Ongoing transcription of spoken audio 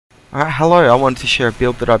Alright, hello, I wanted to share a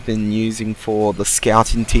build that I've been using for the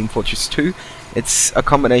Scout in Team Fortress 2. It's a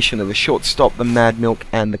combination of the Shortstop, the Mad Milk,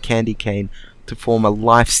 and the Candy Cane to form a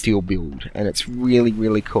Lifesteal build, and it's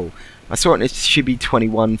really cool. I saw it in a Chibi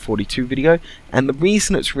 2142 video, and the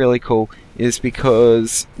reason it's really cool is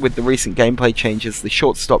because with the recent gameplay changes, the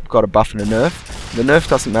Shortstop got a buff and a nerf. The nerf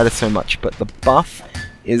doesn't matter so much, but the buff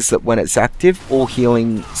is that when it's active, all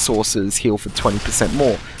healing sources heal for 20%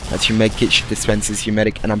 more. That's your medkit, your dispensers, your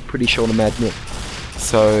medic, and I'm pretty sure the Mad Milk.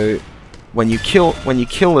 So when you kill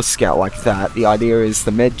a scout like that, the idea is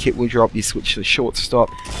the medkit will drop, you switch to the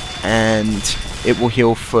Shortstop, and it will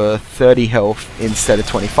heal for 30 health instead of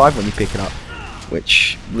 25 when you pick it up,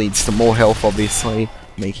 which leads to more health, obviously,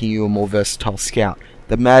 making you a more versatile scout.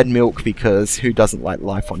 The Mad Milk, because who doesn't like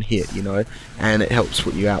life on hit, you know, and it helps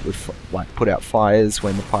put you out with, like, put out fires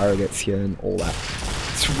when the pyro gets here and all that.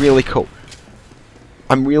 It's really cool.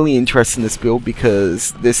 I'm really interested in this build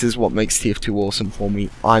because this is what makes TF2 awesome for me.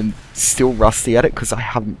 I'm still rusty at it because I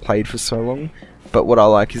haven't played for so long, but what I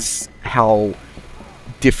like is how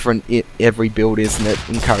different every build is, and it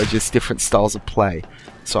encourages different styles of play.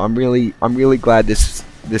 So I'm really glad this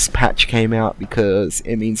patch came out because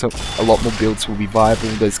it means a lot more builds will be viable.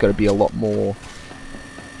 There's got to be a lot more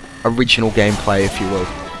original gameplay, if you will.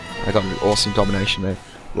 I got an awesome domination there.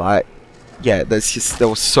 Like, yeah, there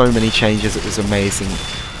were so many changes, it was amazing.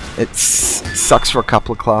 It sucks for a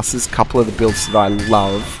couple of classes. A couple of the builds that I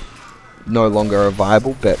love no longer are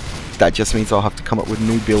viable, but that just means I'll have to come up with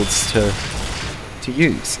new builds to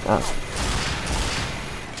use.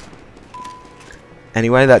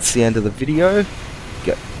 Anyway, that's the end of the video.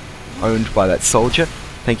 Get owned by that soldier.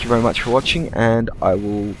 Thank you very much for watching, and I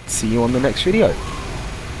will see you on the next video.